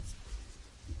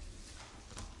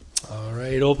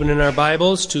right, opening our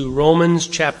Bibles to Romans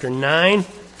chapter 9.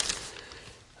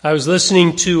 I was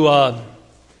listening to a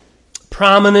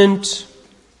prominent,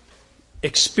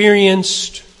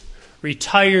 experienced,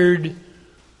 retired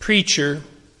preacher,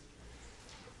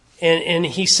 and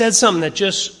he said something that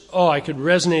I could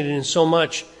resonate in so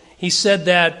much. He said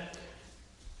that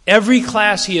every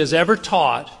class he has ever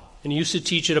taught, and he used to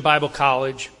teach at a Bible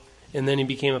college, and then he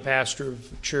became a pastor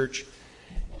of a church,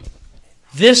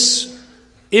 this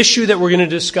issue that we're going to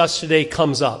discuss today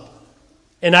comes up.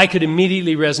 And I could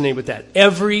immediately resonate with that.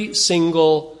 Every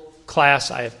single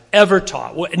class I have ever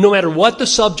taught, no matter what the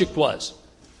subject was,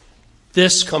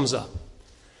 this comes up.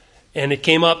 And it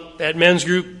came up at men's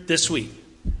group this week.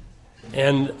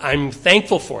 And I'm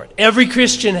thankful for it. Every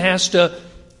Christian has to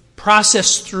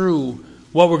process through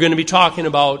what we're going to be talking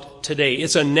about today.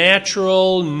 It's a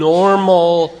natural,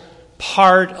 normal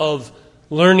part of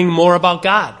learning more about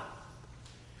God.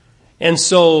 And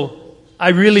so I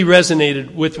really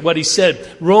resonated with what he said.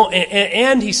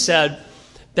 And he said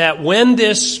that when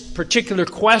this particular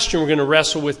question we're going to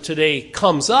wrestle with today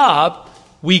comes up,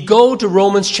 we go to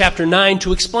Romans chapter 9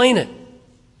 to explain it.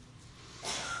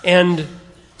 And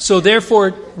so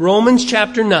therefore, Romans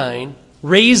chapter 9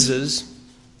 raises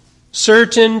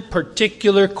certain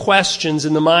particular questions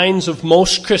in the minds of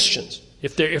most Christians.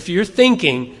 If you're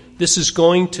thinking, this is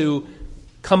going to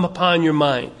come upon your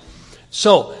mind.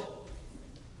 So,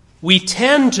 we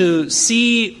tend to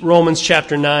see Romans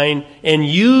chapter 9 and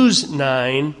use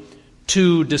 9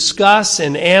 to discuss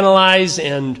and analyze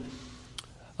and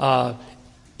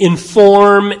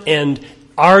inform and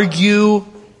argue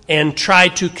and try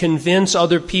to convince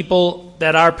other people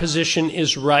that our position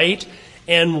is right.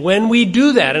 And when we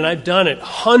do that, and I've done it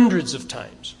hundreds of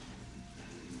times,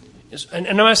 and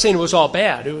I'm not saying it was all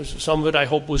bad. It was some of it I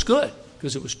hope was good,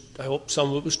 because I hope some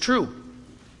of it was true.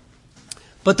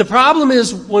 But the problem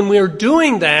is, when we're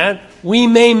doing that, we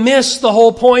may miss the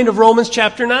whole point of Romans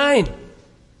chapter 9.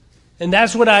 And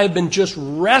that's what I've been just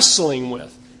wrestling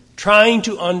with, trying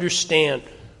to understand.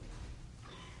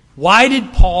 Why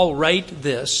did Paul write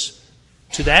this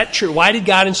to that church? Why did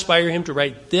God inspire him to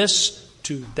write this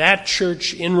to that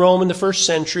church in Rome in the first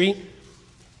century?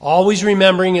 Always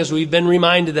remembering, as we've been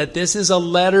reminded, that this is a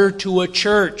letter to a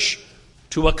church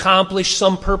to accomplish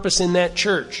some purpose in that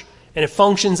church. And it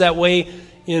functions that way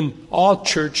in all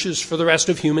churches for the rest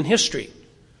of human history.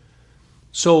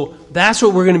 So that's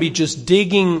what we're going to be just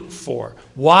digging for.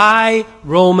 Why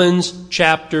Romans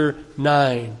chapter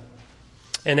 9?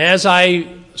 And as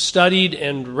I studied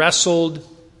and wrestled,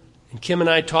 and Kim and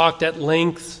I talked at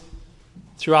length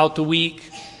throughout the week,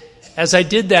 as I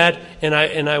did that, and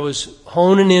I was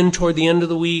honing in toward the end of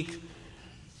the week,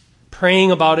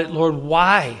 praying about it, Lord,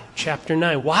 why chapter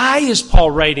 9? Why is Paul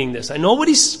writing this? I know what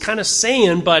he's kind of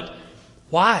saying, but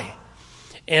why?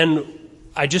 And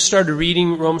I just started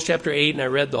reading Romans chapter 8, and I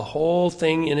read the whole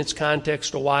thing in its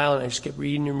context a while, and I just kept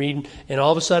reading and reading, and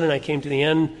all of a sudden I came to the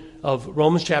end of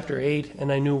Romans chapter 8,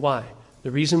 and I knew why.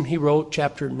 The reason he wrote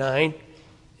chapter 9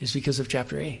 is because of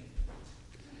chapter 8.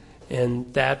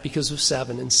 And that because of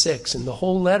 7 and 6. And the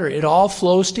whole letter, it all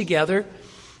flows together.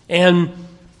 And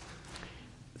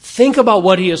think about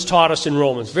what he has taught us in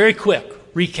Romans. Very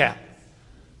quick recap.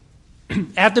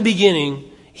 At the beginning,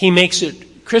 he makes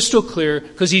it crystal clear,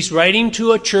 because he's writing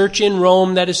to a church in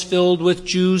Rome that is filled with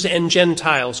Jews and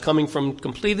Gentiles coming from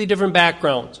completely different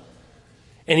backgrounds.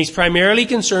 And he's primarily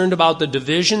concerned about the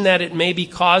division that it may be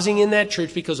causing in that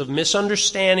church because of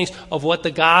misunderstandings of what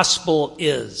the gospel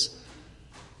is,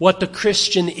 what the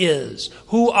Christian is,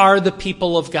 who are the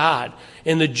people of God.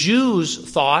 And the Jews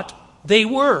thought they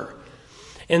were.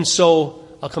 And so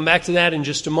I'll come back to that in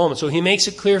just a moment. So he makes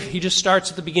it clear, he just starts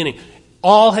at the beginning.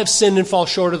 All have sinned and fall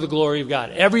short of the glory of God.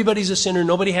 Everybody's a sinner.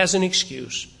 Nobody has an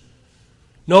excuse.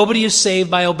 Nobody is saved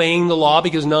by obeying the law,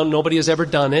 because nobody has ever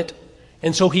done it.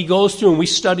 And so he goes through, and we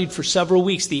studied for several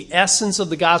weeks the essence of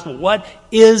the gospel. What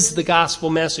is the gospel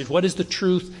message? What is the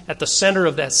truth at the center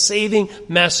of that saving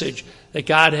message that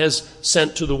God has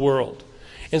sent to the world?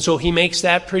 And so he makes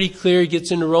that pretty clear. He gets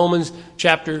into Romans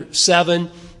chapter 7,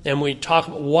 and we talk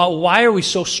about why are we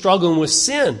so struggling with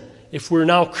sin if we're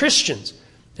now Christians?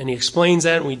 And he explains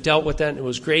that, and we dealt with that, and it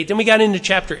was great. Then we got into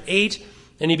chapter 8,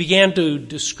 and he began to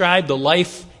describe the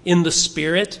life in the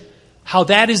Spirit, how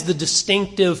that is the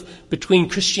distinctive between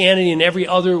Christianity and every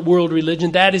other world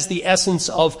religion. That is the essence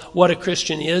of what a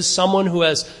Christian is. Someone who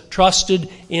has trusted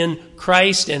in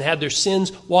Christ and had their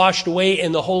sins washed away,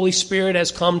 and the Holy Spirit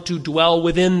has come to dwell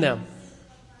within them.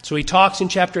 So he talks in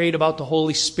chapter 8 about the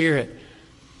Holy Spirit.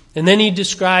 And then he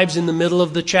describes in the middle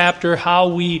of the chapter how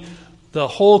we The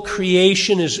whole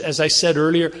creation is, as I said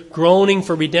earlier, groaning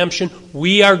for redemption.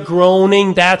 We are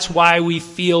groaning. That's why we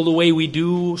feel the way we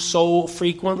do so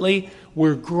frequently.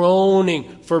 We're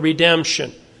groaning for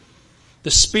redemption.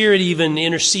 The Spirit even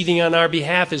interceding on our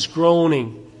behalf is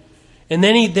groaning. And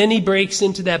then he breaks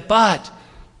into that, but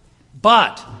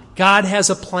God has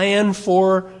a plan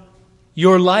for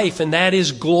your life, and that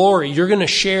is glory. You're going to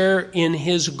share in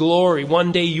His glory.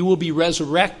 One day you will be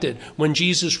resurrected when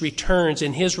Jesus returns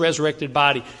in His resurrected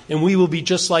body, and we will be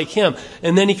just like Him.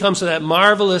 And then he comes to that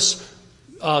marvelous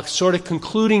sort of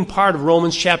concluding part of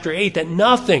Romans chapter 8, that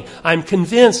nothing, I'm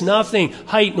convinced, nothing,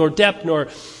 height nor depth nor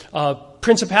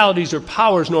principalities or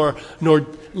powers nor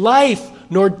life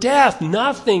nor death,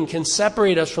 nothing can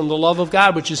separate us from the love of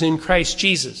God which is in Christ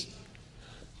Jesus.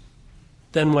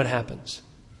 Then what happens?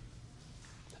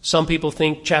 Some people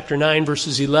think chapter 9,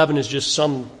 verses 11 is just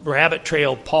some rabbit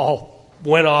trail Paul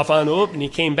went off on, and he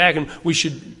came back, and we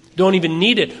don't even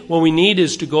need it. What we need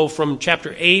is to go from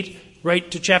chapter 8 right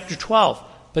to chapter 12.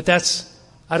 But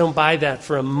I don't buy that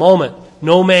for a moment.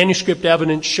 No manuscript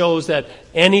evidence shows that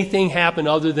anything happened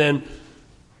other than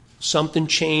something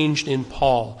changed in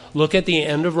Paul. Look at the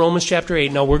end of Romans chapter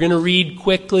 8. Now we're going to read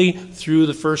quickly through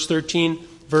the first 13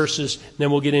 verses, and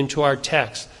then we'll get into our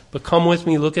text. But come with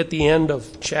me, look at the end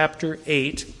of chapter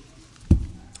 8,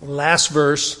 last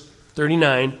verse,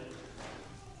 39.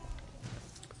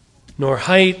 Nor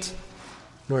height,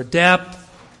 nor depth,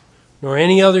 nor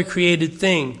any other created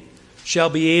thing shall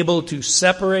be able to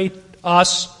separate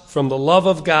us from the love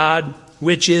of God,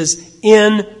 which is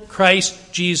in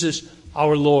Christ Jesus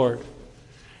our Lord.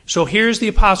 So here's the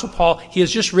Apostle Paul. He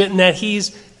has just written that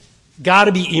he's got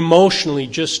to be emotionally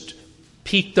just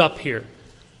peaked up here.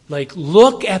 Like,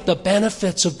 look at the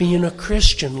benefits of being a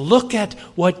Christian. Look at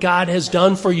what God has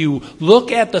done for you.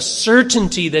 Look at the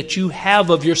certainty that you have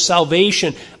of your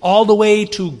salvation all the way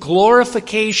to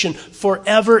glorification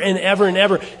forever and ever and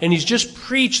ever. And he's just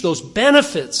preached those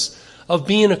benefits of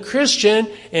being a Christian.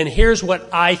 And here's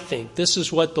what I think. This is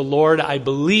what the Lord, I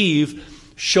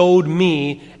believe, showed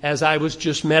me as I was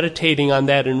just meditating on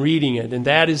that and reading it. And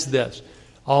that is this.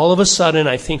 All of a sudden,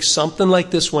 I think something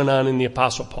like this went on in the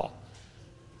Apostle Paul.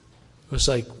 It was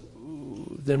like,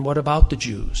 then what about the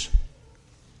Jews?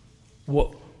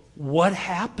 What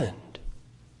happened?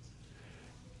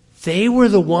 They were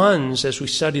the ones, as we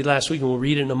studied last week, and we'll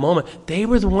read it in a moment, they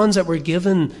were the ones that were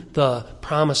given the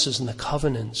promises and the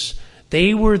covenants.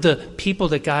 They were the people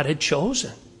that God had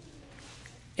chosen.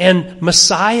 And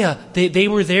Messiah, they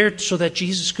were there so that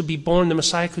Jesus could be born. The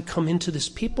Messiah could come into this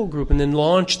people group and then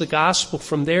launch the gospel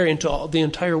from there into the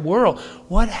entire world.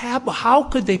 What happened? How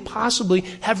could they possibly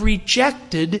have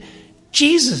rejected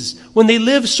Jesus when they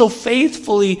lived so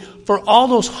faithfully for all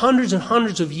those hundreds and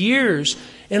hundreds of years?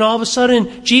 And all of a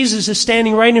sudden, Jesus is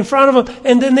standing right in front of them,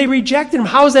 and then they rejected him.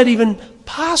 How is that even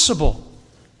possible?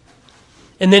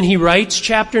 And then he writes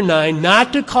chapter 9,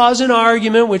 not to cause an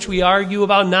argument, which we argue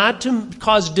about, not to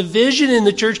cause division in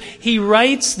the church. He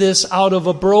writes this out of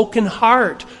a broken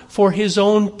heart for his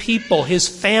own people, his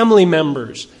family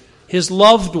members, his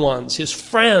loved ones, his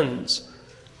friends.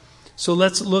 So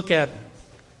let's look at,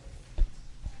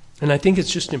 and I think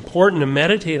it's just important to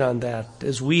meditate on that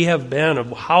as we have been,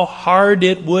 of how hard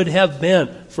it would have been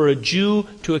for a Jew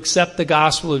to accept the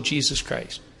gospel of Jesus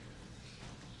Christ.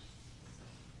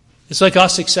 It's like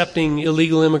us accepting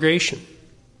illegal immigration.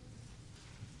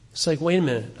 It's like, wait a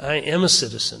minute, I am a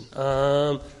citizen.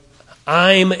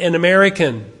 I'm an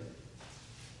American.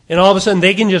 And all of a sudden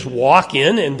they can just walk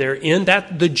in and they're in.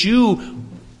 That the Jew,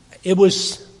 it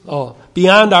was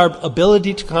beyond our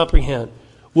ability to comprehend,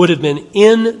 would have been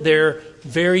in their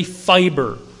very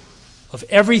fiber of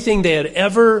everything they had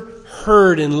ever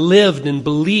heard and lived and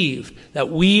believed, that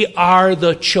we are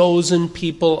the chosen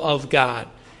people of God.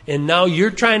 And now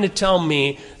you're trying to tell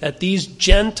me that these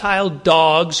Gentile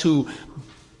dogs who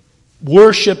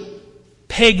worship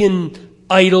pagan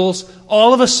idols,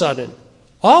 all of a sudden,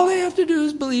 all they have to do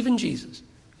is believe in Jesus.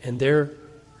 And they're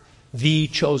the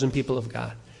chosen people of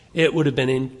God. It would have been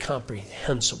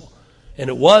incomprehensible. And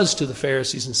it was to the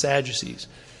Pharisees and Sadducees.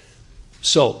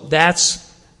 So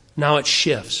now it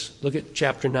shifts. Look at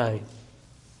chapter 9.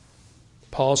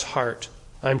 Paul's heart.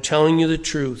 I'm telling you the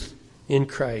truth in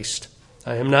Christ.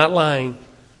 I am not lying,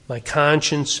 my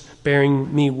conscience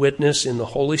bearing me witness in the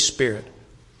Holy Spirit,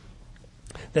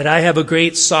 that I have a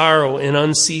great sorrow and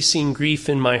unceasing grief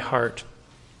in my heart.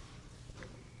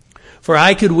 For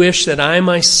I could wish that I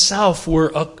myself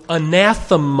were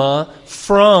anathema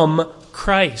from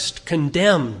Christ,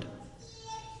 condemned.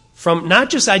 From not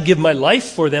just I'd give my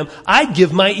life for them, I'd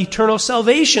give my eternal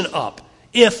salvation up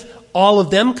if all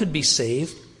of them could be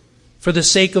saved. for the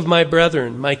sake of my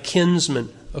brethren, my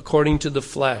kinsmen, according to the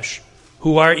flesh,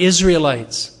 who are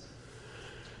Israelites,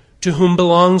 to whom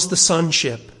belongs the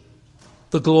sonship,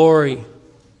 the glory,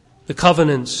 the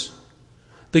covenants,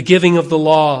 the giving of the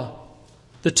law,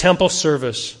 the temple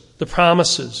service, the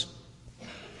promises,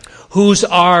 whose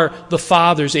are the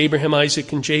fathers, Abraham,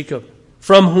 Isaac, and Jacob,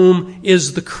 from whom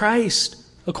is the Christ,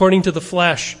 according to the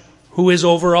flesh, who is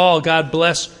over all, God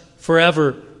bless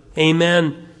forever.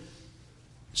 Amen.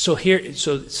 So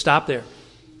stop there.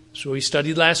 So we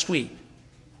studied last week.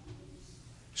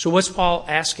 So what's Paul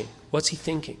asking? What's he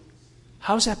thinking?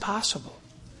 How is that possible?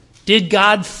 Did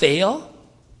God fail?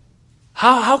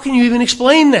 How can you even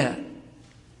explain that?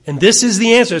 And this is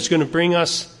the answer. It's going to bring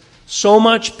us so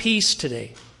much peace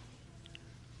today.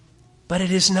 But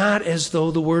it is not as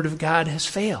though the Word of God has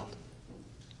failed.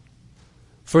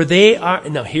 For they are,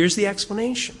 now here's the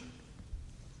explanation.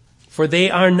 For they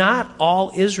are not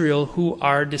all Israel who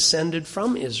are descended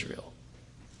from Israel.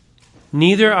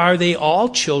 Neither are they all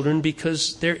children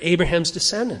because they're Abraham's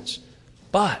descendants.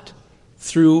 But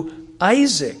through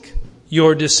Isaac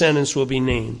your descendants will be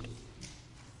named.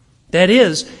 That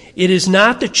is, it is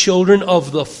not the children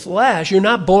of the flesh. You're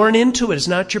not born into it. It's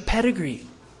not your pedigree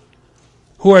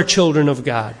who are children of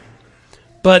God.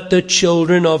 But the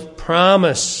children of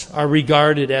promise are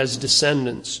regarded as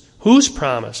descendants. Whose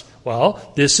promise?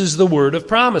 Well, this is the word of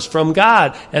promise from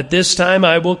God. At this time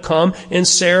I will come and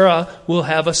Sarah will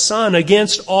have a son,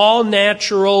 against all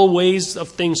natural ways of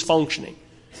things functioning.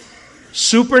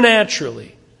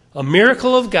 Supernaturally, a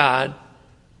miracle of God,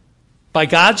 by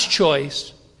God's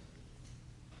choice,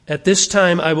 at this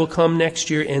time I will come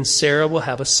next year and Sarah will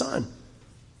have a son.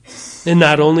 And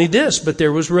not only this, but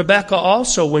there was Rebekah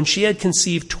also, when she had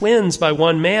conceived twins by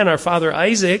one man, our father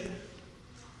Isaac.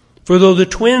 For though the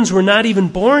twins were not even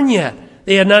born yet,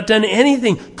 they had not done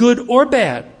anything, good or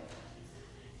bad.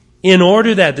 In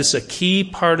order that, this is a key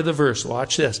part of the verse,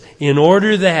 watch this. In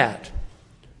order that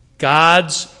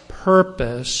God's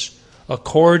purpose,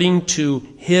 according to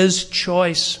His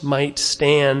choice, might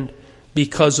stand,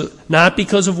 not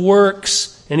because of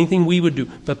works, anything we would do,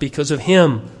 but because of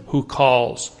Him who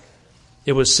calls.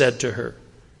 It was said to her,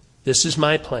 this is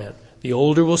my plan. The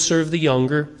older will serve the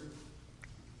younger.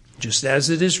 Just as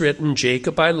it is written,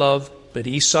 Jacob I loved, but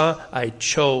Esau I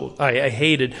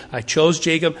hated. I chose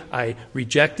Jacob. I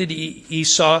rejected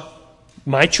Esau.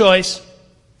 My choice.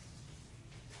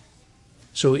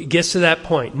 So it gets to that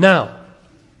point. Now,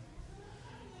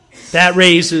 that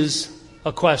raises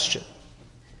a question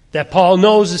that Paul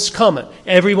knows is coming.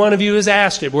 Every one of you has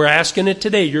asked it. We're asking it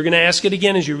today. You're going to ask it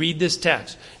again as you read this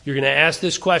text. You're going to ask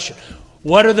this question.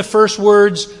 What are the first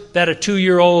words that a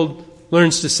 2-year-old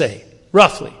learns to say?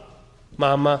 Roughly.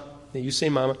 Mama. You say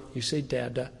mama. You say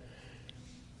dada.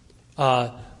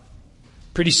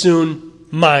 Pretty soon,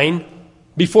 mine.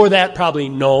 Before that, probably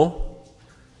no.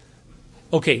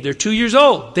 Okay, they're 2 years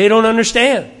old. They don't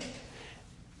understand.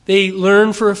 They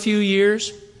learn for a few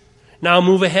years. Now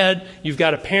move ahead. You've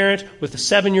got a parent with a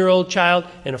 7-year-old child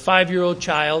and a 5-year-old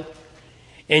child.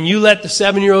 And you let the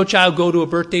 7-year-old child go to a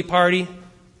birthday party.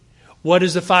 What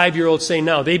does the 5-year-old say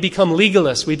now? They become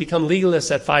legalists. We become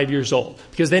legalists at 5 years old.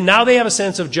 Because now they have a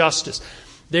sense of justice.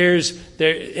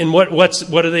 And what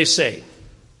do they say?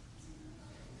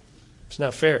 It's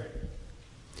not fair.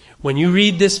 When you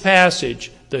read this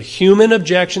passage, the human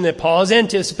objection that Paul is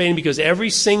anticipating, because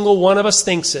every single one of us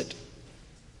thinks it,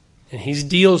 and he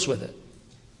deals with it.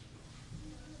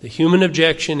 The human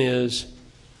objection is,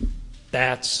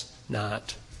 that's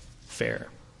not fair.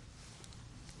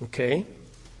 Okay?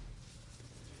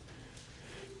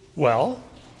 Well,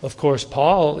 of course,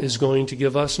 Paul is going to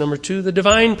give us, number 2, the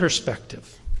divine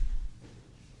perspective.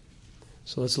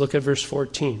 So let's look at verse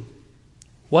 14.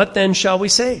 What then shall we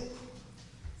say?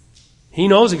 He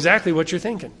knows exactly what you're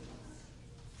thinking.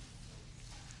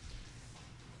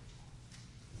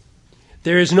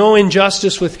 There is no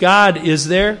injustice with God, is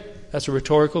there? That's a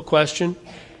rhetorical question.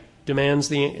 Demands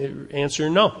the answer,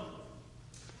 no.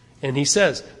 And he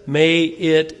says, may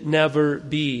it never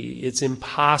be. It's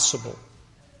impossible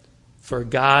for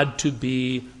God to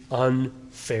be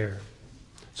unfair.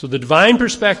 So the divine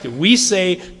perspective, we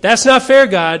say, that's not fair,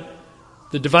 God.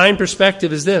 The divine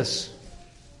perspective is this.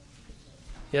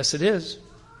 Yes, it is.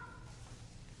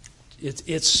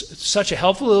 It's such a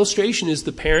helpful illustration is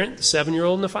the parent, the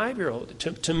 7-year-old and the 5-year-old.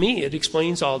 To me, it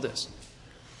explains all this.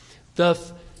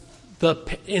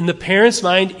 In the parent's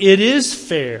mind, it is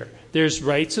fair. There's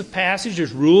rites of passage.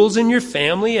 There's rules in your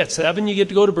family. At 7, you get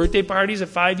to go to birthday parties. At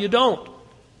 5, you don't.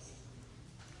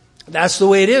 That's the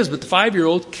way it is. But the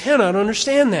 5-year-old cannot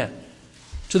understand that.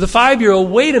 To the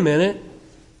 5-year-old, wait a minute.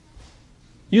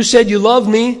 You said you loved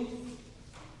me.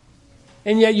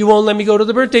 and yet you won't let me go to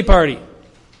the birthday party.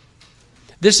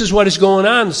 This is what is going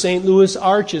on in the St. Louis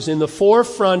Arches. In the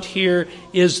forefront here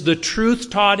is the truth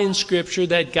taught in Scripture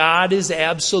that God is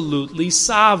absolutely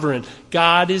sovereign.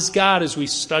 God is God, as we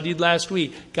studied last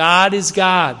week. God is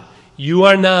God. You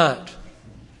are not.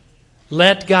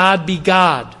 Let God be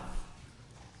God.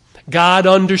 God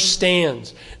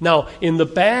understands. Now, in the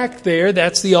back there,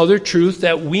 that's the other truth,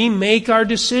 that we make our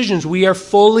decisions. We are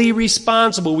fully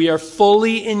responsible. We are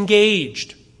fully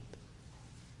engaged.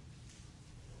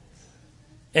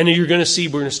 And you're going to see,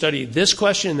 we're going to study this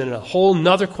question and then a whole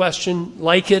nother question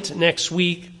like it next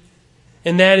week.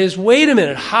 And that is, wait a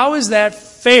minute, how is that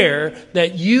fair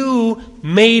that you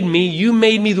made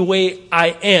me the way I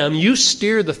am, you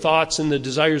steer the thoughts and the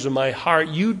desires of my heart,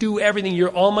 you do everything,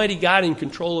 you're Almighty God in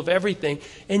control of everything,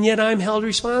 and yet I'm held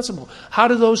responsible. How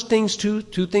do those things, two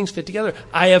things fit together?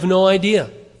 I have no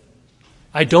idea.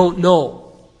 I don't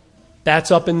know. That's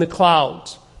up in the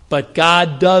clouds. But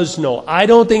God does know. I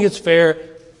don't think it's fair,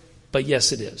 but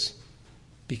yes it is.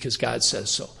 Because God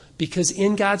says so. Because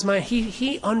in God's mind,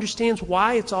 He understands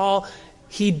why it's all,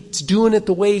 He's doing it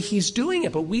the way He's doing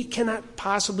it. But we cannot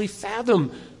possibly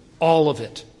fathom all of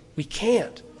it. We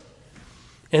can't.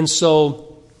 And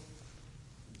so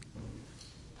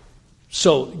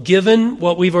given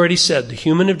what we've already said, the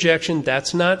human objection,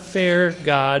 that's not fair,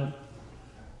 God.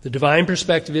 The divine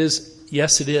perspective is,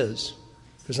 yes it is.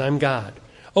 Because I'm God.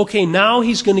 Okay, now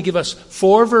He's going to give us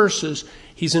 4 verses.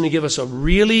 He's going to give us a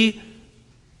really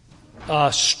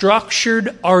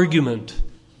structured argument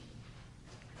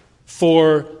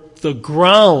for the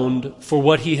ground for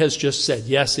what he has just said.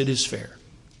 Yes, it is fair.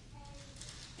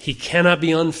 He cannot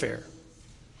be unfair.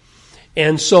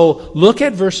 And so look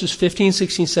at verses 15,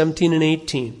 16, 17, and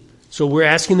 18. So we're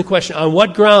asking the question, on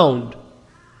what ground?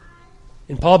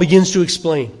 And Paul begins to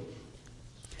explain.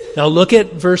 Now look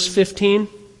at verse 15.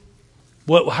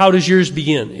 How does yours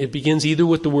begin? It begins either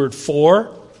with the word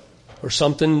for or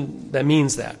something that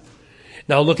means that.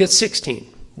 Now look at 16.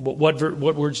 What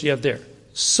words do you have there?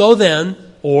 So then,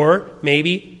 or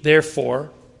maybe therefore.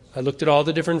 I looked at all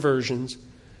the different versions,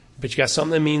 but you got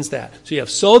something that means that. So you have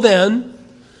so then.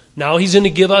 Now he's going to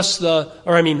give us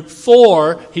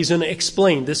for, he's going to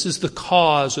explain. This is the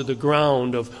cause or the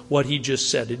ground of what he just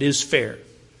said. It is fair.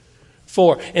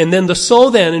 For. And then the so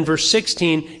then in verse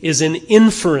 16 is an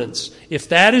inference. If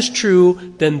that is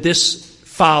true, then this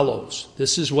follows.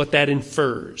 This is what that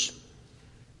infers.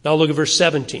 Now look at verse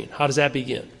 17. How does that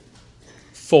begin?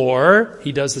 For,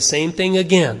 he does the same thing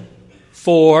again.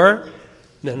 For,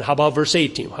 then how about verse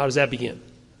 18? How does that begin?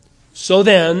 So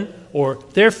then, or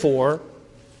therefore,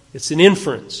 it's an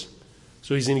inference.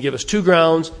 So he's going to give us 2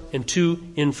 grounds and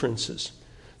 2 inferences.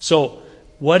 So,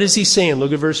 what is he saying?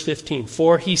 Look at verse 15.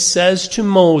 For he says to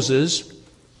Moses,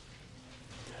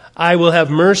 I will have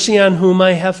mercy on whom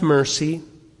I have mercy,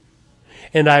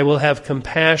 and I will have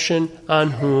compassion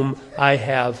on whom I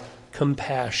have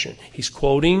compassion. He's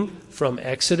quoting from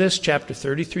Exodus chapter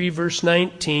 33, verse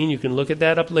 19. You can look at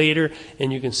that up later,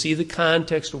 and you can see the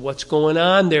context of what's going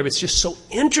on there. It's just so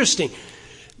interesting.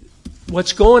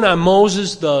 What's going on,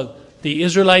 Moses, the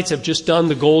Israelites have just done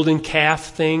the golden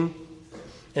calf thing.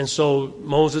 And so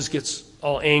Moses gets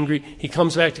all angry. He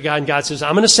comes back to God, and God says,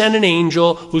 I'm going to send an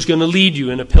angel who's going to lead you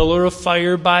in a pillar of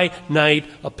fire by night,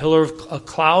 a pillar of a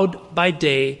cloud by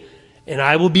day, and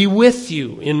I will be with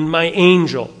you in my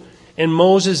angel. And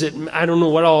Moses, I don't know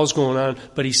what all is going on,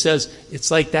 but he says,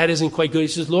 it's like that isn't quite good. He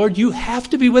says, Lord, you have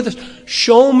to be with us.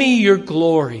 Show me your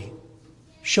glory.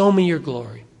 Show me your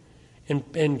glory.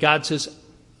 And God says,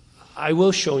 I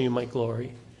will show you my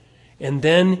glory. And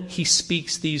then he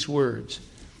speaks these words.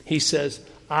 He says,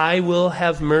 I will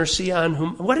have mercy on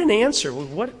whom... What an answer.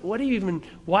 What do you even...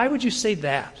 Why would you say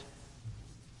that?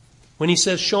 When he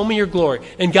says, show me your glory.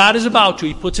 And God is about to.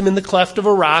 He puts him in the cleft of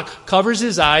a rock, covers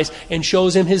his eyes, and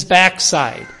shows him his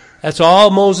backside. That's all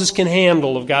Moses can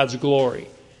handle of God's glory.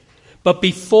 But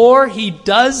before he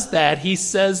does that, he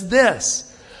says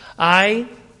this, I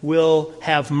will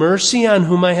have mercy on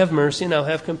whom I have mercy, and I'll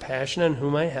have compassion on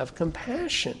whom I have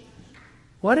compassion.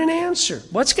 What an answer.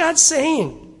 What's God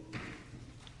saying?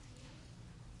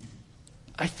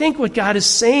 I think what God is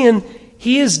saying,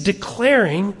 he is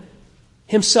declaring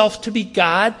himself to be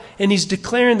God, and he's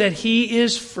declaring that he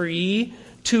is free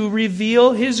to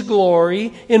reveal his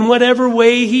glory in whatever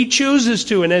way he chooses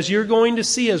to. And as you're going to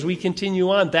see as we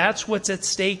continue on, that's what's at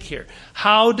stake here.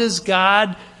 How does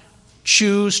God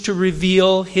choose to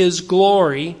reveal his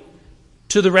glory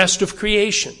to the rest of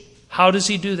creation? How does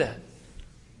he do that?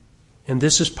 And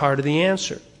this is part of the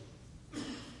answer.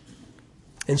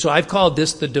 And so I've called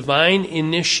this the divine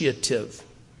initiative.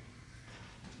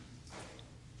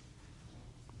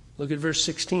 Look at verse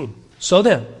 16. So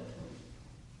then,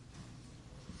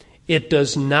 it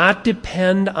does not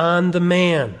depend on the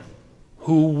man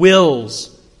who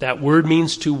wills. That word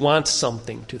means to want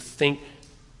something, to think,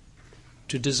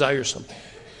 to desire something.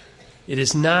 It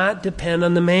does not depend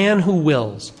on the man who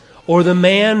wills or the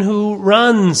man who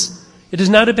runs. It does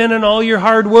not depend on all your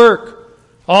hard work,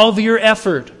 all of your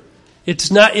effort.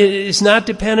 It is not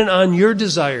dependent on your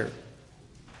desire.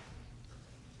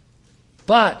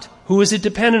 But who is it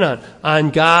dependent on?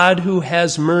 On God who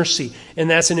has mercy. And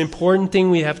that's an important thing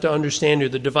we have to understand here.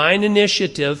 The divine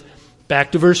initiative,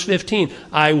 back to verse 15.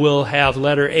 I will have,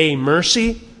 letter A,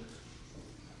 mercy.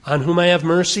 On whom I have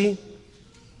mercy.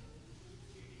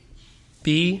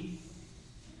 B,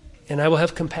 and I will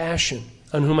have compassion.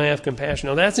 On whom I have compassion.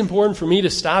 Now that's important for me to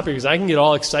stop here because I can get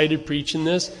all excited preaching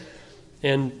this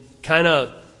and kind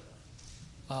of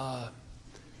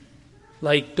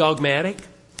like dogmatic.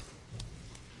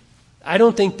 I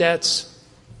don't think that's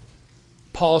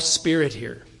Paul's spirit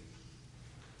here.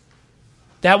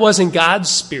 That wasn't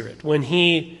God's spirit when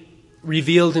he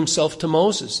revealed himself to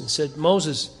Moses and said,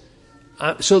 Moses,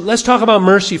 so let's talk about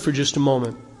mercy for just a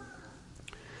moment.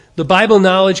 The Bible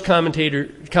Knowledge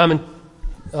commentator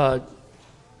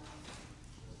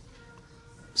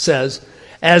says,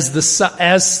 as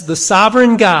the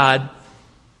sovereign God,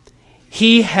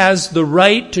 he has the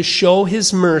right to show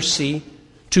his mercy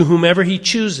to whomever he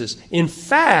chooses. In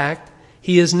fact,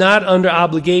 he is not under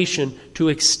obligation to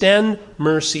extend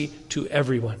mercy to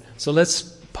everyone. So let's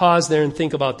pause there and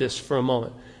think about this for a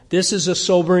moment. This is a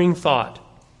sobering thought.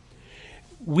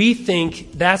 We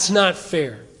think that's not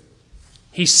fair.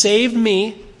 He saved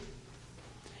me.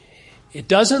 It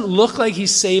doesn't look like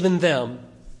he's saving them.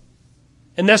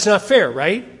 And that's not fair,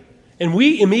 right? And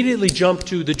we immediately jump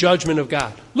to the judgment of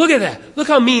God. Look at that. Look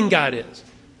how mean God is.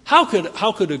 How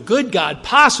could a good God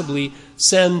possibly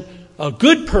send a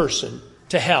good person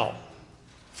to hell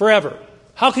forever?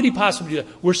 How could he possibly do that?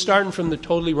 We're starting from the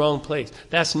totally wrong place.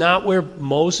 That's not where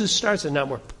Moses starts. That's not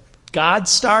where God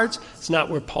starts. It's not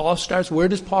where Paul starts. Where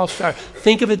does Paul start?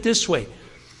 Think of it this way.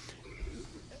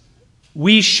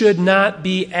 We should not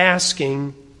be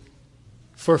asking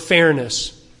for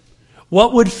fairness.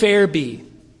 What would fair be?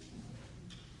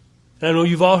 And I know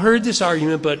you've all heard this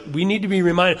argument, but we need to be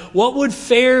reminded. What would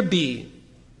fair be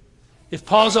if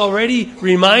Paul's already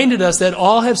reminded us that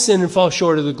all have sinned and fall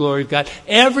short of the glory of God?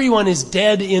 Everyone is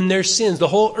dead in their sins. The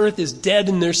whole earth is dead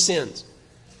in their sins.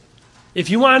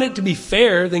 If you want it to be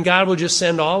fair, then God will just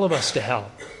send all of us to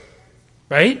hell.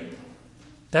 Right?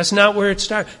 That's not where it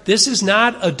starts. This is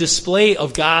not a display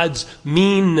of God's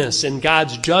meanness and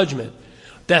God's judgment.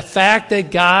 The fact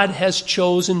that God has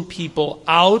chosen people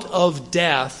out of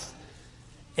death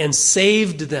and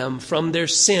saved them from their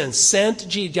sins. Sent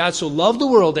God so loved the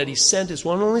world that he sent his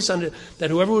one and only Son, that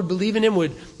whoever would believe in him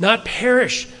would not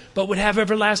perish, but would have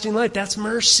everlasting life. That's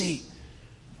mercy.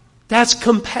 That's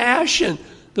compassion.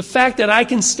 The fact that I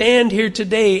can stand here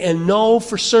today and know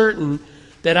for certain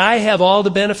that I have all the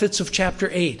benefits of chapter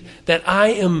 8, that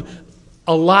I am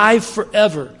alive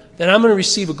forever, that I'm going to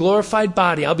receive a glorified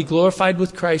body, I'll be glorified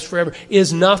with Christ forever,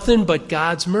 is nothing but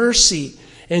God's mercy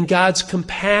and God's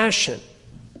compassion.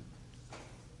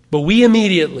 But we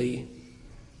immediately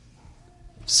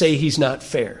say he's not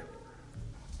fair.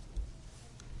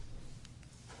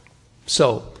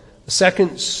 So, the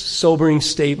second sobering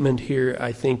statement here,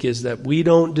 I think, is that we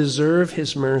don't deserve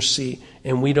his mercy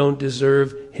and we don't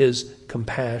deserve his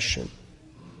compassion.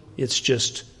 It's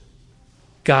just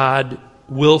God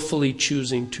willfully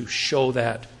choosing to show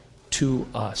that to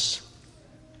us.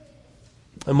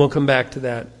 And we'll come back to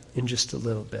that in just a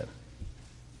little bit.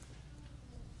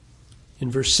 In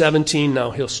verse 17,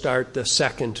 now he'll start the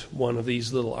second one of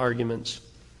these little arguments.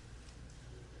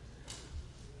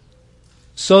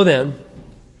 So then,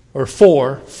 or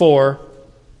for,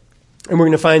 and we're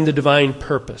going to find the divine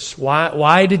purpose.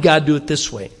 Why did God do it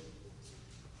this way?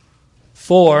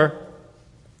 For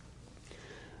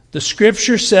the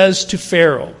Scripture says to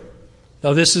Pharaoh,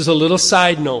 now this is a little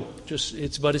side note,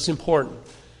 but it's important.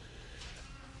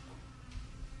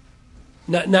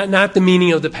 Not the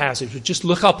meaning of the passage, but just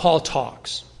look how Paul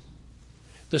talks.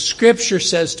 The Scripture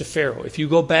says to Pharaoh, if you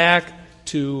go back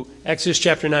to Exodus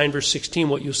chapter 9, verse 16,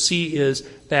 what you'll see is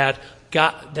that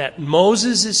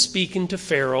Moses is speaking to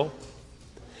Pharaoh,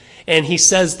 and he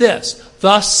says this,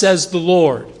 thus says the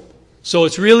Lord. So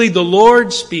it's really the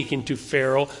Lord speaking to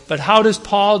Pharaoh, but how does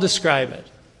Paul describe it?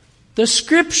 The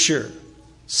Scripture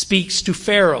speaks to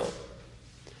Pharaoh.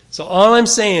 So all I'm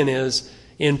saying is,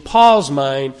 in Paul's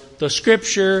mind, the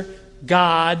Scripture,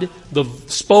 God, the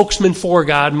spokesman for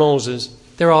God, Moses,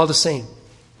 they're all the same.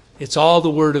 It's all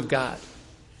the Word of God.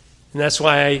 And that's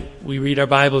why we read our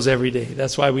Bibles every day.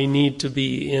 That's why we need to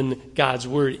be in God's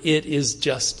Word. It is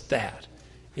just that.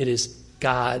 It is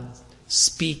God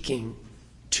speaking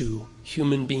to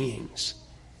human beings.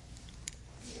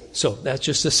 So that's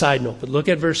just a side note. But look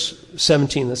at verse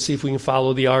 17. Let's see if we can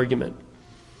follow the argument.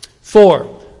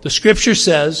 For the Scripture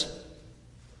says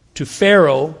to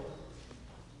Pharaoh,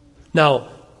 now,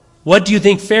 what do you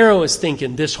think Pharaoh is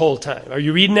thinking this whole time? Are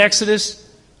you reading Exodus?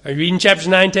 Are you reading chapters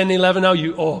 9, 10, and 11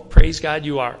 now? Praise God,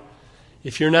 you are.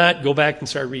 If you're not, go back and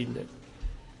start reading it.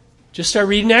 Just start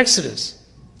reading Exodus.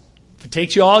 If it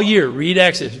takes you all year, read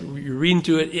Exodus. You're reading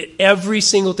through it. Every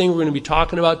single thing we're going to be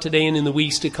talking about today and in the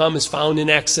weeks to come is found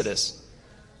in Exodus.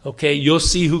 Okay, you'll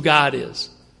see who God is.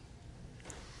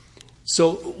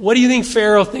 So what do you think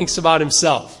Pharaoh thinks about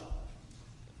himself?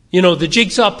 You know, the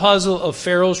jigsaw puzzle of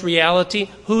Pharaoh's reality,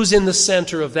 who's in the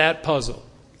center of that puzzle?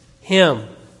 Him.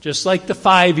 Just like the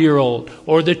 5-year-old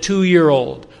or the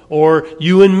 2-year-old or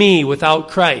you and me without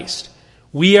Christ.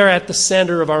 We are at the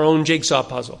center of our own jigsaw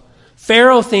puzzle.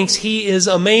 Pharaoh thinks he is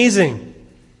amazing.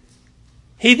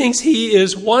 He thinks he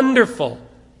is wonderful.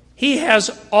 He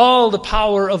has all the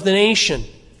power of the nation.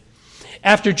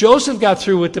 After Joseph got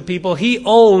through with the people, he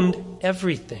owned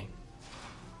everything.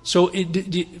 So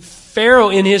Pharaoh,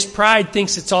 in his pride,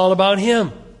 thinks it's all about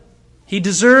him. He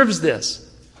deserves this.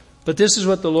 But this is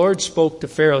what the Lord spoke to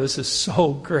Pharaoh. This is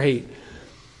so great.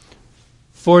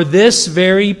 For this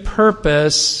very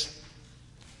purpose,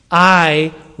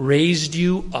 I raised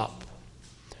you up.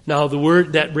 Now, the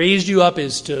word that raised you up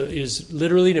is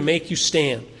literally to make you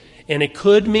stand. And it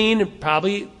could mean,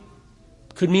 probably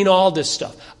could mean all this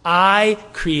stuff. I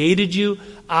created you.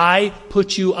 I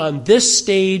put you on this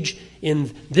stage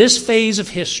in this phase of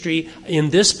history,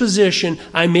 in this position.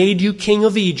 I made you king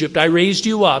of Egypt. I raised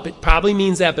you up. It probably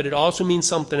means that, but it also means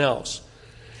something else.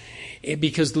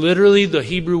 Because literally the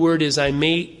Hebrew word is I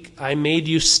made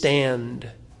you stand.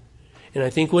 And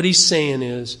I think what he's saying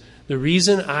is, the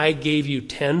reason I gave you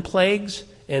 10 plagues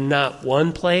and not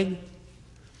 1 plague,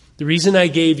 the reason I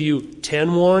gave you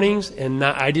 10 warnings and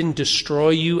I didn't destroy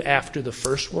you after the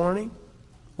first warning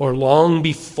or long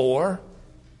before,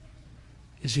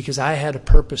 is because I had a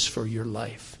purpose for your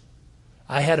life.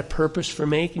 I had a purpose for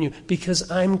making you because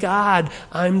I'm God.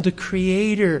 I'm the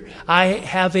Creator. I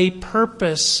have a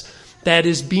purpose that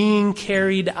is being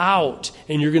carried out.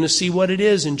 And you're going to see what it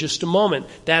is in just a moment.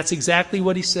 That's exactly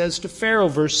what he says to Pharaoh,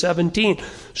 verse 17.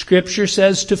 Scripture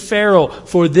says to Pharaoh,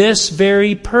 for this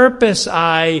very purpose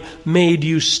I made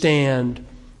you stand.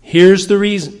 Here's the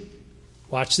reason.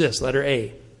 Watch this, letter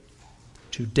A.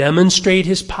 To demonstrate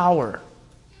his power.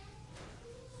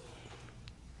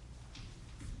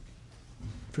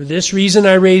 For this reason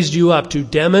I raised you up, to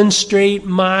demonstrate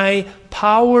my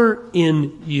power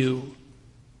in you.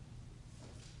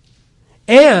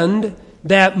 And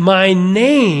that my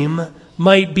name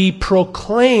might be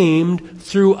proclaimed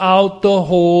throughout the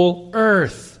whole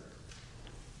earth.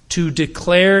 To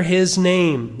declare his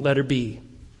name, letter B.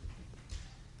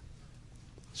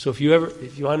 So if you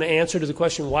want to answer to the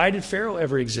question, why did Pharaoh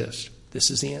ever exist?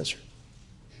 This is the answer.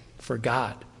 For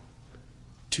God.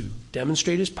 To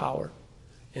demonstrate his power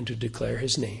and to declare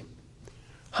his name.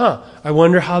 I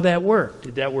wonder how that worked.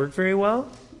 Did that work very well?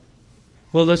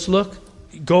 Well, let's look.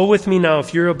 Go with me now.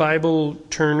 If you're a Bible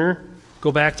turner,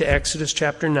 go back to Exodus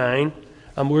chapter 9.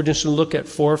 We're just going to look at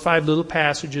 4 or 5 little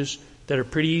passages that are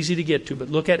pretty easy to get to. But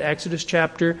look at Exodus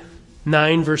chapter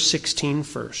 9, verse 16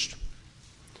 first.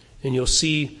 And you'll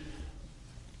see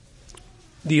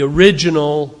the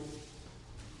original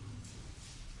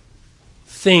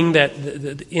thing, that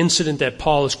the incident that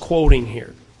Paul is quoting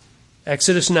here.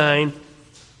 Exodus 9,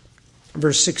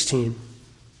 verse 16.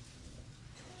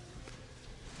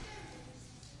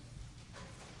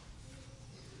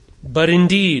 But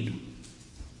indeed,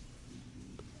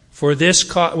 for this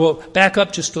cause... Well, back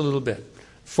up just a little bit.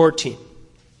 14.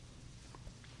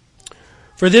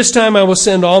 For this time I will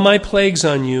send all my plagues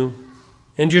on you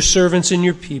and your servants and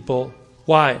your people.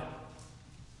 Why?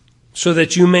 So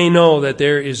that you may know that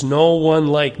there is no one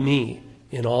like me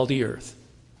in all the earth.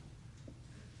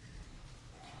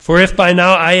 For if by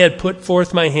now I had put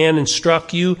forth my hand and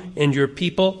struck you and your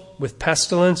people with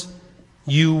pestilence,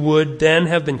 you would then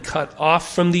have been cut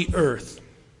off from the earth.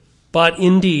 But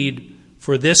indeed,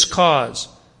 for this cause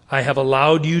I have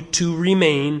allowed you to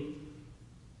remain.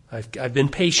 I've been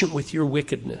patient with your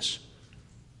wickedness.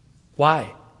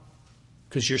 Why?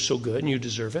 Because you're so good and you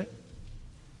deserve it.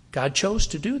 God chose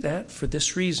to do that for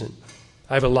this reason.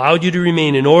 I've allowed you to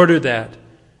remain in order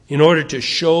to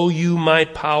show you my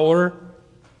power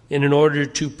and in order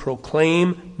to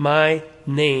proclaim my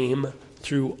name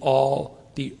through all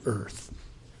the earth.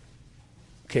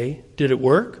 Okay, did it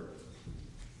work?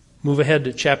 Move ahead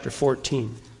to chapter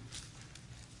 14.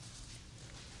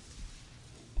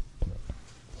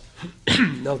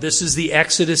 Now, this is the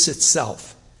Exodus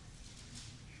itself.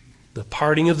 The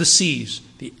parting of the seas,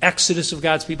 the exodus of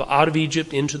God's people out of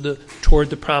Egypt toward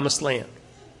the promised land.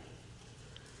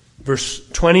 Verse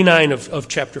 29 of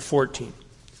chapter 14.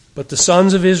 But the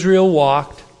sons of Israel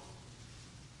walked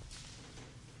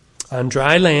on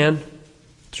dry land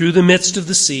through the midst of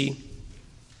the sea,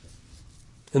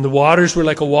 and the waters were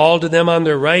like a wall to them on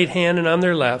their right hand and on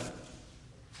their left.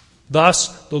 Thus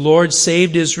the Lord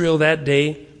saved Israel that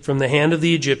day from the hand of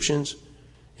the Egyptians,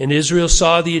 and Israel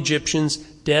saw the Egyptians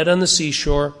dead on the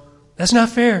seashore. That's not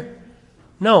fair.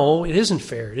 No, it isn't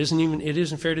fair. It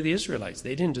isn't fair to the Israelites.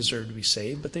 They didn't deserve to be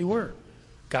saved, but they were.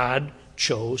 God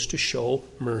chose to show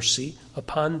mercy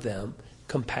upon them,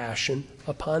 compassion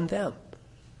upon them.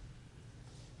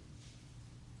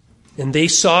 And they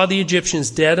saw the Egyptians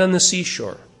dead on the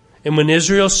seashore. And when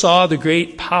Israel saw the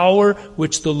great power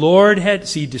which the Lord had,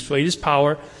 see, he displayed his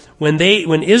power. When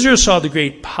Israel saw the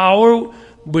great power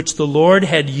which the Lord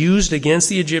had used against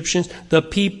the Egyptians, the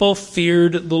people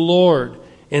feared the Lord,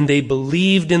 and they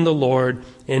believed in the Lord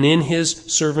and in his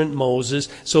servant Moses.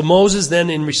 So Moses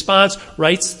then, in response,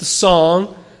 writes the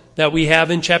song that we have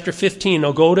in chapter 15.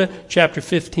 I'll go to chapter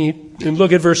 15 and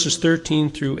look at verses 13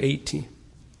 through 18.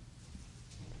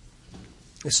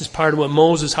 This is part of what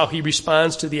Moses, how he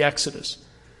responds to the Exodus.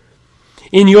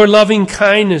 In your loving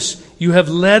kindness, you have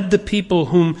led the people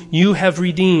whom you have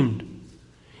redeemed.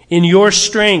 In your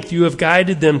strength, you have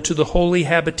guided them to the holy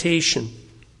habitation.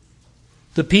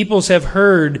 The peoples have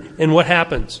heard, and what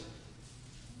happens?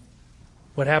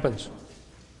 What happens?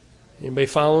 Anybody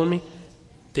following me?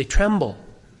 They tremble.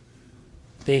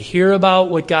 They hear about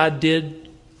what God did,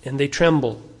 and they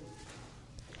tremble.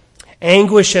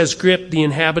 Anguish has gripped the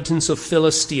inhabitants of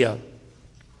Philistia,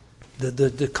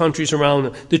 the countries around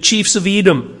them. The chiefs of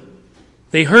Edom,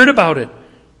 they heard about it,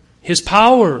 his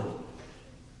power,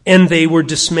 and they were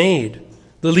dismayed.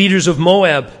 The leaders of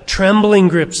Moab, trembling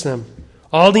grips them.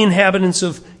 All the inhabitants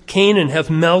of Canaan have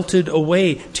melted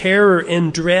away. Terror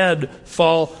and dread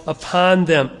fall upon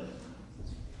them.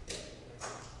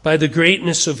 By the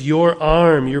greatness of your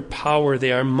arm, your power,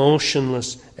 they are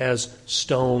motionless as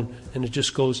stone. And it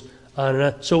just goes on and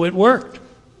on. So it worked.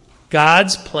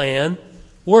 God's plan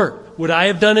worked. Would I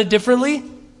have done it differently?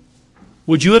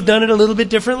 Would you have done it a little bit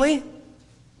differently?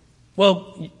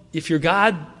 Well, if you're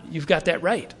God, you've got that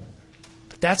right.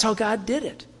 But that's how God did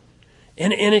it.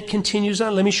 And it continues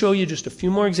on. Let me show you just a few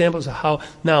more examples of how.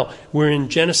 Now, we're in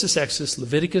Genesis, Exodus,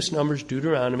 Leviticus, Numbers,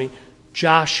 Deuteronomy,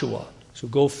 Joshua. So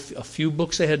go a few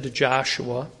books ahead to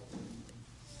Joshua,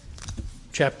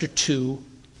 chapter 2,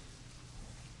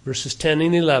 verses 10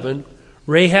 and 11.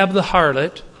 Rahab the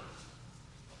harlot.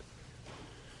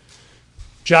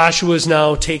 Joshua is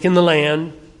now taken the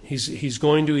land. He's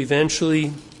going to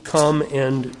eventually come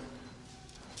and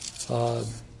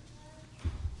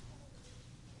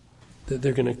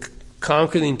they're going to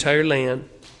conquer the entire land.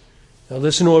 Now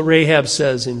listen to what Rahab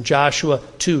says in Joshua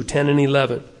 2, 10 and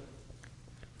 11.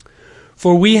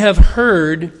 For we have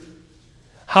heard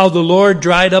how the Lord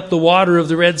dried up the water of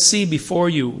the Red Sea before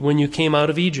you when you came out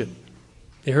of Egypt.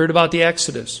 They heard about the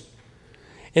Exodus.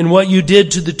 And what you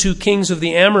did to the two kings of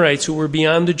the Amorites who were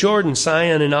beyond the Jordan,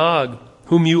 Sihon and Og,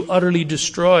 whom you utterly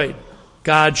destroyed.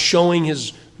 God showing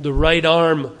the right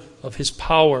arm of his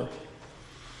power.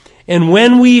 And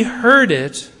when we heard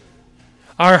it,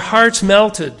 our hearts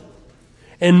melted,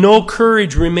 and no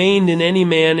courage remained in any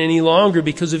man any longer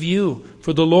because of you.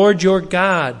 For the Lord your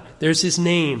God, there's his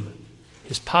name,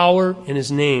 his power and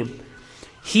his name.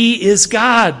 He is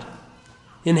God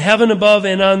in heaven above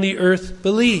and on the earth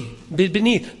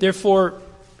beneath. Therefore,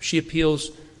 she appeals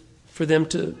for them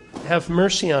to have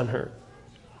mercy on her.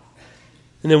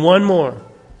 And then one more.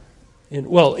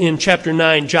 In chapter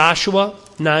 9, Joshua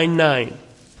 9:9.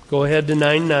 Go ahead to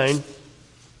 9:9.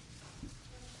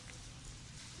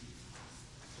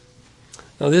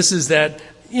 Now this is that,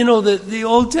 the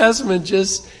Old Testament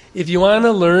just, if you want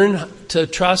to learn to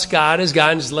trust God as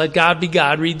God and just let God be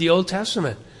God, read the Old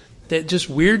Testament. That just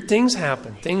weird things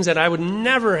happen. Things that I would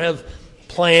never have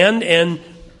planned and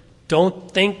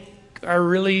don't think are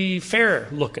really fair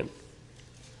looking.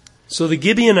 So the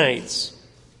Gibeonites,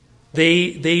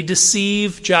 they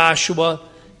deceive Joshua.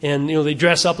 And, they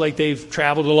dress up like they've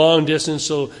traveled a long distance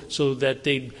so that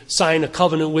they'd sign a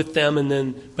covenant with them.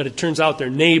 But it turns out they're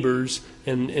neighbors.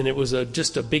 And it was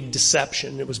just a big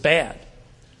deception. It was bad.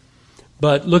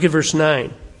 But look at verse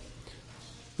 9.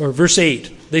 Or verse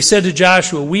 8. They said to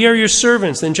Joshua, we are your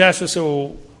servants. Then Joshua said,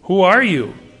 well, who are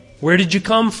you? Where did you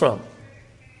come from?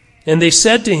 And they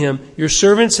said to him, your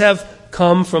servants have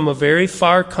come from a very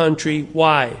far country.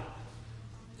 Why?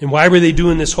 And why were they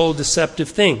doing this whole deceptive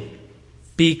thing?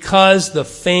 Because the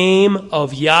fame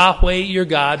of Yahweh your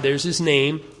God, there's his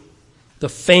name, the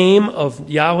fame of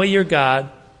Yahweh your God,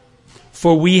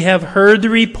 for we have heard the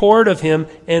report of him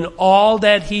and all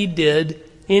that he did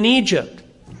in Egypt.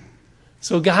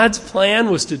 So God's plan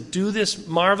was to do this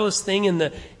marvelous thing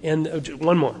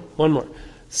one more.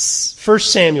 1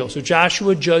 Samuel. So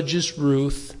Joshua judges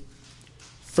Ruth.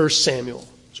 1 Samuel.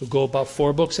 So go about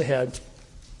 4 books ahead.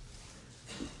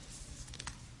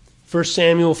 1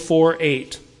 Samuel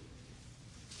 4:8.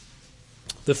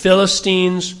 The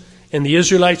Philistines and the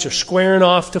Israelites are squaring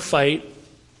off to fight.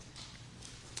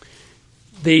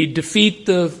 They defeat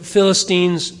the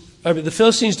Philistines. The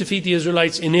Philistines defeat the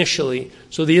Israelites initially.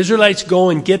 So the Israelites go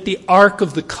and get the Ark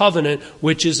of the Covenant,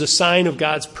 which is a sign of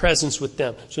God's presence with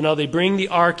them. So now they bring the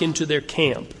Ark into their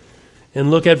camp. And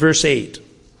look at verse 8.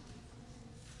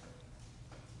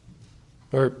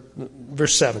 Or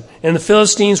verse 7. And the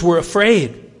Philistines were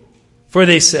afraid, for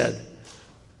they said,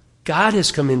 God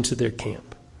has come into their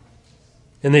camp.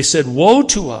 And they said, woe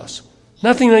to us.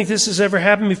 Nothing like this has ever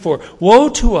happened before. Woe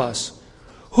to us.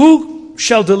 Who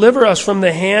shall deliver us from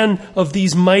the hand of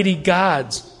these mighty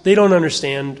gods? They don't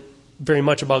understand very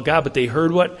much about God, but they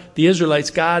heard what the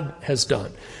Israelites' God has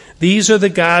done. These are the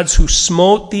gods who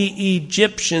smote the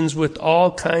Egyptians with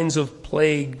all kinds of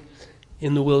plague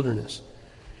in the wilderness.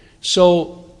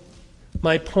 So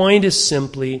my point is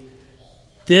simply,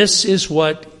 this is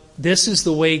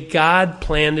the way God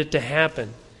planned it to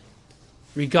happen,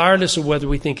 regardless of whether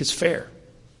we think it's fair.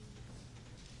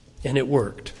 And it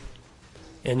worked.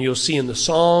 And you'll see in the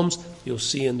Psalms, you'll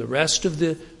see in the rest of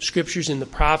the scriptures, in the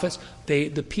prophets,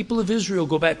 the people of Israel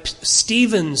go back.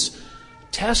 Stephen's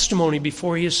testimony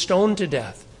before he is stoned to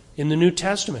death in the New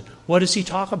Testament, what does he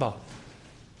talk about?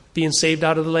 Being saved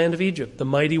out of the land of Egypt, the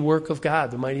mighty work of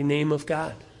God, the mighty name of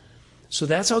God. So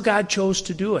that's how God chose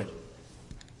to do it.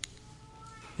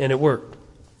 And it worked.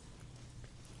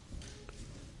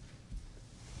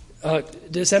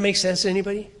 Does that make sense to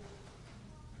anybody?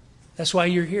 That's why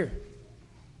you're here.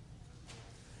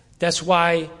 That's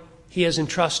why he has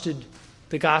entrusted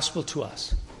the gospel to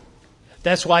us.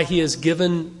 That's why he has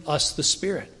given us the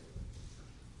Spirit.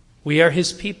 We are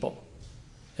his people.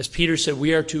 As Peter said,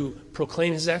 we are to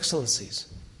proclaim his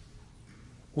excellencies.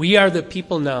 We are the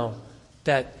people now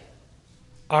that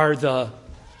are the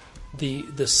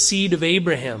seed of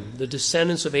Abraham, the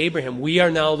descendants of Abraham. We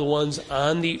are now the ones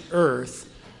on the earth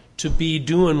to be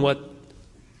doing what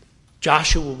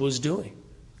Joshua was doing,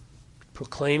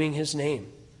 proclaiming his name.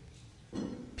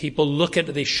 People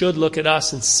they should look at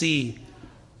us and see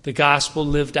the gospel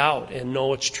lived out and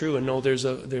know it's true and know there's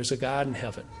a God in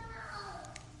heaven.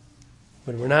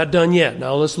 But we're not done yet.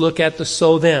 Now let's look at the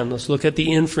so then. Let's look at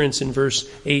the inference in verse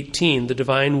 18, the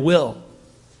divine will.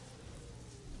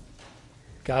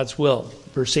 God's will.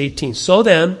 Verse 18. So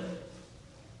then,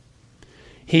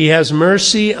 he has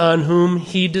mercy on whom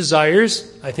he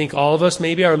desires. I think all of us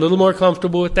maybe are a little more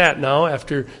comfortable with that now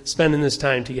after spending this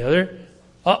time together.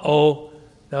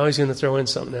 Now he's going to throw in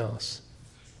something else.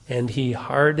 And he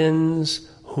hardens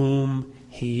whom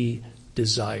he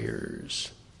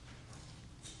desires.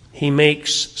 He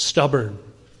makes stubborn.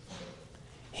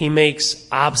 He makes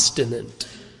obstinate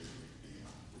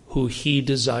who he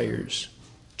desires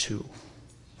to.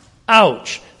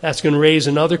 Ouch! That's going to raise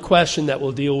another question that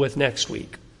we'll deal with next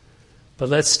week. But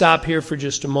let's stop here for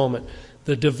just a moment.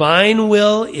 The divine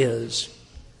will is,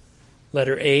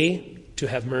 letter A, to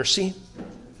have mercy.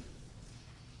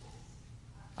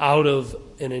 Out of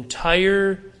an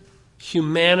entire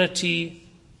humanity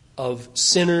of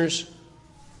sinners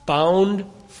bound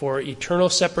for eternal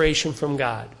separation from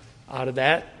God. Out of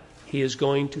that, he is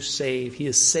going to save. He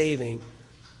is saving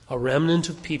a remnant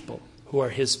of people who are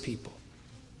his people.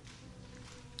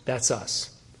 That's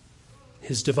us.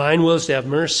 His divine will is to have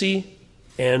mercy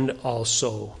and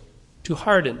also to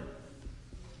harden.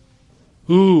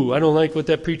 I don't like what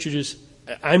that preacher just...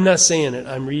 I'm not saying it.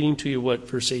 I'm reading to you what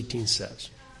verse 18 says.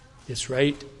 It's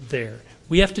right there.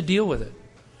 We have to deal with it.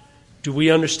 Do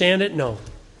we understand it? No.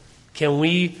 Can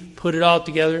we put it all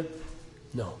together?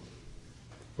 No.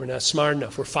 We're not smart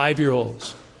enough. We're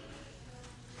 5-year-olds.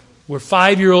 We're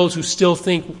 5-year-olds who still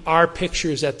think our picture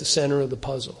is at the center of the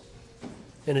puzzle.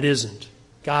 And it isn't.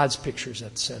 God's picture is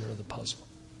at the center of the puzzle.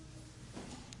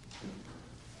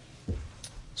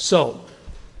 So,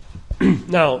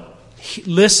 now,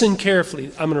 listen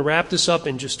carefully. I'm going to wrap this up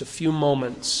in just a few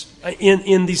moments,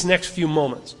 in these next few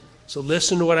moments. So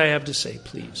listen to what I have to say,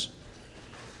 please.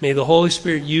 May the Holy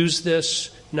Spirit use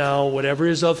this now, whatever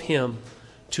is of him,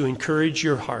 to encourage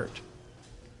your heart,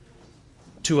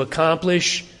 to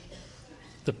accomplish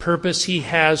the purpose he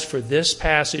has for this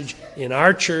passage in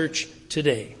our church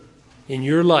today, in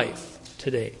your life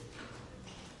today.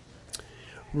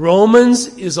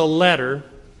 Romans is a letter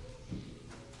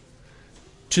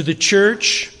to the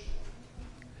church,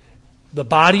 the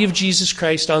body of Jesus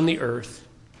Christ on the earth,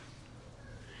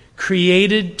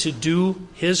 created to do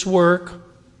his work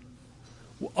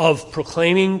of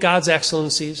proclaiming God's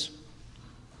excellencies,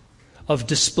 of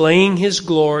displaying his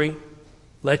glory.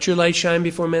 Let your light shine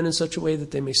before men in such a way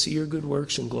that they may see your good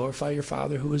works and glorify your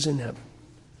Father who is in heaven.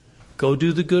 Go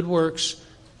do the good works.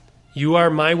 You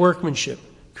are my workmanship,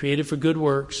 created for good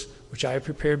works, which I have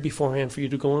prepared beforehand for you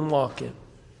to go and walk in.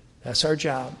 That's our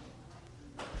job.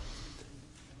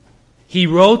 He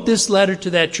wrote this letter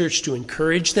to that church to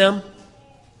encourage them,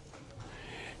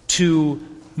 to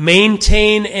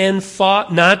maintain and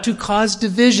fought, not to cause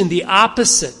division, the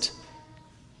opposite.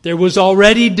 There was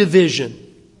already division.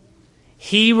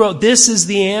 He wrote, this is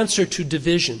the answer to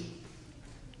division.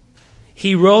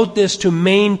 He wrote this to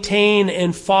maintain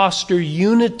and foster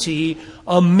unity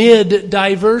amid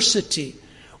diversity.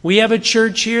 We have a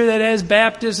church here that has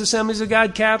Baptists, Assemblies of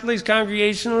God, Catholics,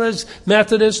 Congregationalists,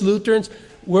 Methodists, Lutherans.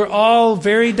 We're all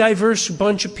very diverse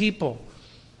bunch of people.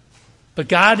 But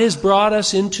God has brought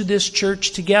us into this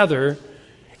church together,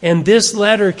 and this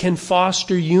letter can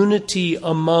foster unity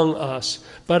among us.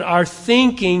 But our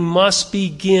thinking must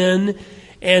begin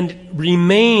and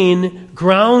remain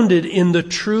grounded in the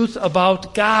truth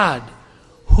about God,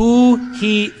 who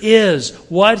he is,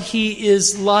 what he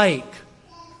is like,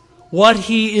 what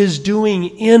he is doing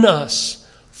in us,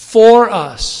 for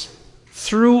us,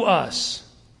 through us.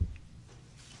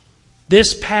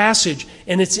 This passage,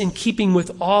 and it's in keeping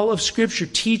with all of Scripture,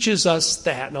 teaches us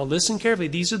that. Now listen carefully.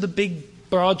 These are the big,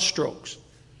 broad strokes.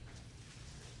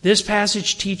 This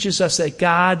passage teaches us that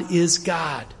God is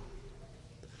God.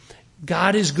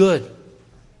 God is good.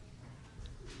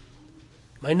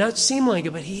 Might not seem like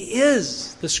it, but he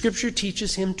is. The Scripture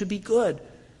teaches him to be good.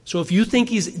 So if you think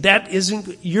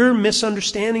you're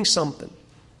misunderstanding something.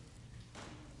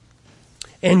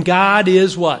 And God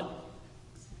is what?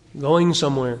 Going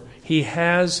somewhere. He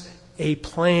has a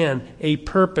plan, a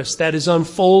purpose that is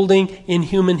unfolding in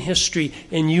human history.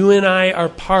 And you and I are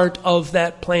part of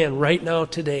that plan right now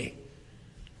today.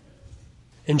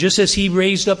 And just as he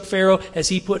raised up Pharaoh, as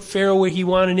he put Pharaoh where he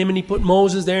wanted him, and he put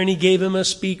Moses there, and he gave him a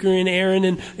speaker in Aaron,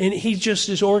 and he just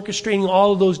is orchestrating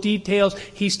all of those details.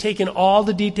 He's taken all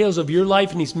the details of your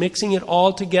life and he's mixing it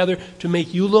all together to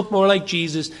make you look more like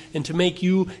Jesus and to make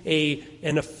you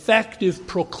an effective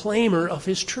proclaimer of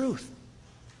his truth,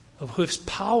 of his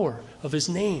power, of his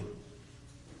name.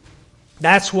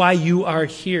 That's why you are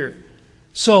here.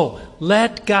 So,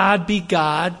 let God be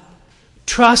God.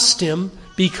 Trust him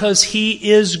because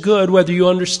he is good, whether you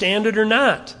understand it or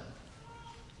not.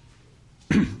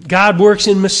 God works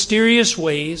in mysterious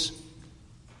ways.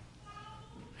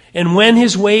 And when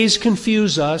his ways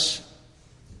confuse us,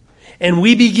 and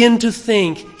we begin to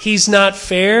think he's not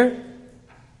fair,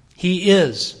 he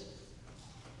is.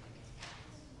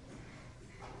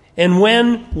 And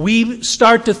when we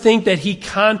start to think that he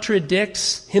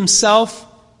contradicts himself,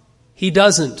 he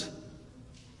doesn't.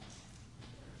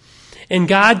 And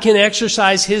God can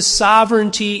exercise his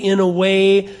sovereignty in a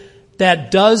way that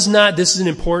does not, this is an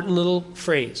important little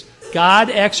phrase, God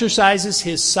exercises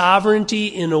his sovereignty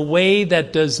in a way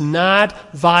that does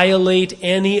not violate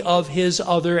any of his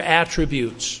other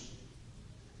attributes.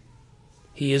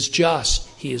 He is just,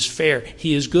 he is fair,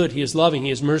 he is good, he is loving,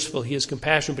 he is merciful, he is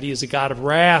compassionate, but he is a God of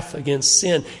wrath against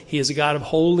sin. He is a God of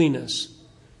holiness.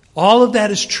 All of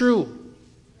that is true.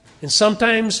 And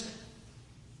sometimes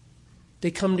they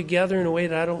come together in a way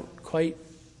that I don't quite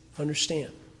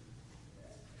understand.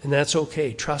 And that's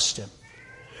okay. Trust him.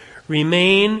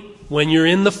 Remain, when you're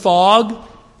in the fog,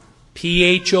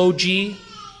 P-H-O-G,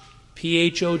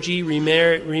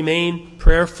 remain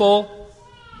prayerful,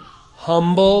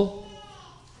 humble,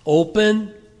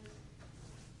 open,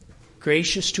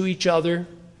 gracious to each other.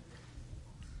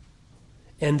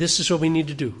 And this is what we need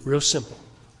to do. Real simple.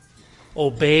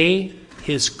 Obey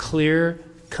his clear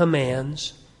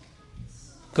commands.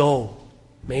 Go,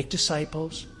 make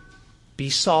disciples, be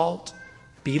salt,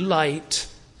 be light,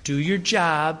 do your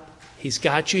job. He's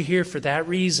got you here for that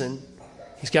reason.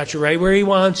 He's got you right where he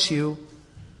wants you.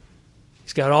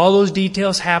 He's got all those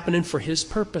details happening for his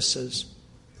purposes.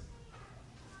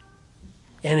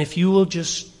 And if you will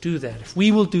just do that, if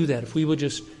we will do that, if we will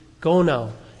just go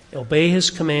now, obey his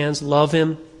commands, love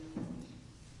him,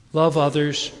 love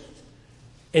others,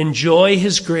 enjoy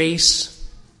his grace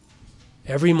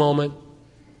every moment,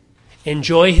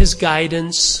 enjoy his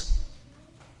guidance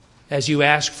as you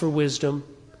ask for wisdom,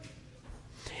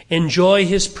 enjoy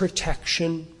His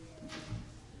protection,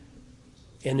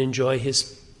 and enjoy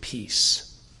His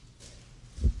peace.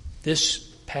 This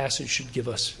passage should give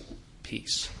us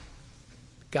peace.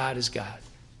 God is God.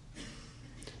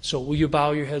 So will you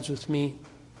bow your heads with me?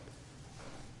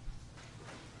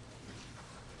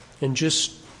 And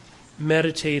just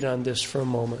meditate on this for a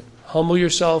moment. Humble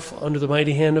yourself under the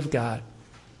mighty hand of God,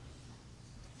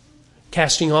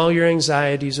 casting all your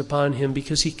anxieties upon Him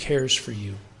because He cares for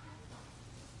you.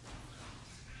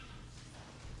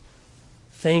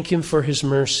 Thank Him for His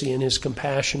mercy and His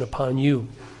compassion upon you.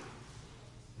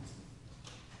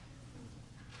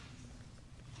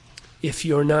 If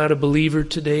you're not a believer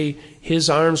today, His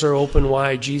arms are open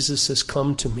wide. Jesus says,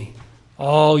 "Come to me,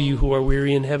 all you who are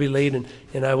weary and heavy laden,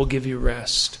 and I will give you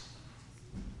rest.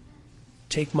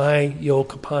 Take my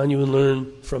yoke upon you and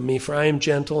learn from me, for I am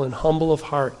gentle and humble of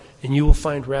heart, and you will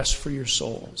find rest for your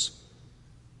souls.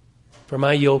 For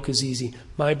my yoke is easy,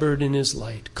 my burden is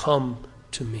light. Come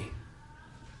to me."